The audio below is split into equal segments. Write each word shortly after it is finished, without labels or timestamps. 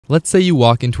Let's say you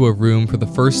walk into a room for the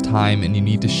first time and you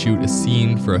need to shoot a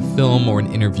scene for a film or an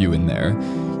interview in there.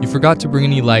 You forgot to bring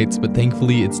any lights, but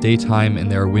thankfully it's daytime and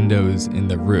there are windows in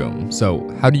the room. So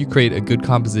how do you create a good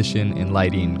composition and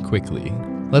lighting quickly?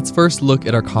 Let's first look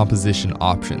at our composition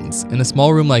options. In a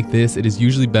small room like this, it is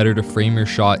usually better to frame your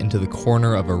shot into the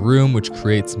corner of a room, which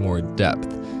creates more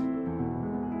depth.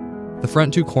 The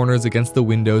front two corners against the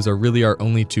windows are really our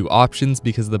only two options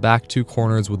because the back two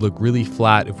corners would look really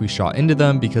flat if we shot into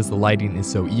them because the lighting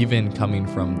is so even coming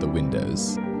from the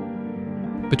windows.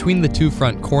 Between the two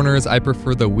front corners, I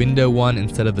prefer the window one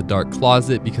instead of the dark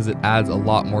closet because it adds a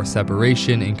lot more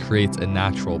separation and creates a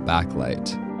natural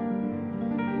backlight.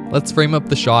 Let's frame up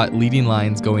the shot, leading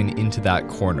lines going into that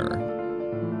corner.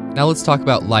 Now let's talk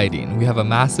about lighting. We have a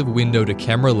massive window to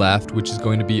camera left, which is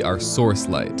going to be our source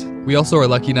light. We also are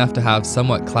lucky enough to have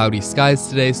somewhat cloudy skies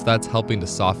today, so that's helping to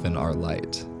soften our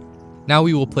light. Now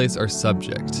we will place our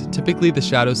subject. Typically the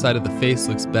shadow side of the face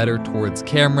looks better towards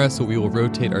camera, so we will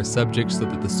rotate our subject so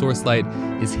that the source light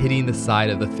is hitting the side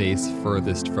of the face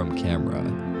furthest from camera.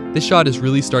 This shot is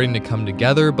really starting to come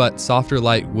together, but softer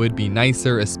light would be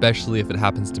nicer, especially if it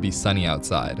happens to be sunny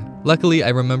outside. Luckily, I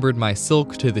remembered my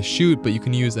silk to the shoot, but you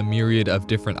can use a myriad of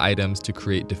different items to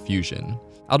create diffusion.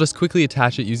 I'll just quickly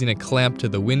attach it using a clamp to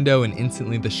the window and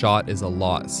instantly the shot is a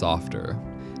lot softer.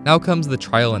 Now comes the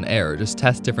trial and error. Just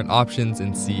test different options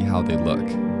and see how they look.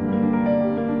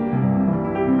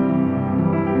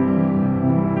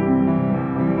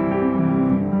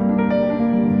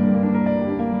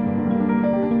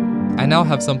 I now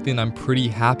have something I'm pretty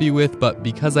happy with, but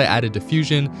because I added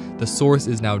diffusion, the source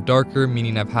is now darker,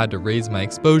 meaning I've had to raise my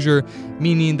exposure,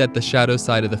 meaning that the shadow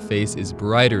side of the face is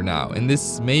brighter now. And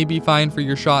this may be fine for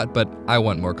your shot, but I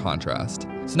want more contrast.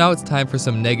 So now it's time for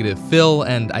some negative fill,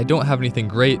 and I don't have anything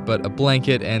great, but a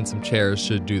blanket and some chairs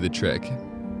should do the trick.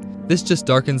 This just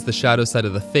darkens the shadow side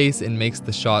of the face and makes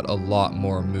the shot a lot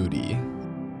more moody.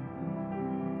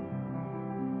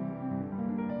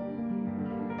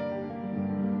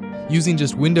 Using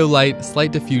just window light,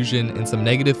 slight diffusion, and some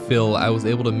negative fill, I was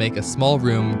able to make a small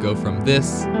room go from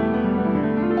this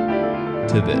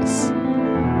to this.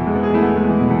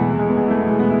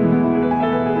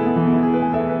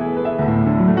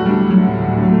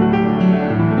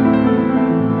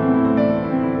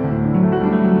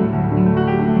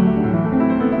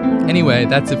 Anyway,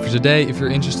 that's it for today. If you're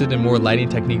interested in more lighting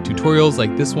technique tutorials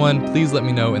like this one, please let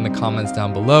me know in the comments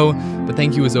down below. But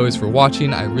thank you as always for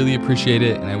watching. I really appreciate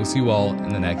it, and I will see you all in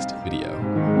the next video.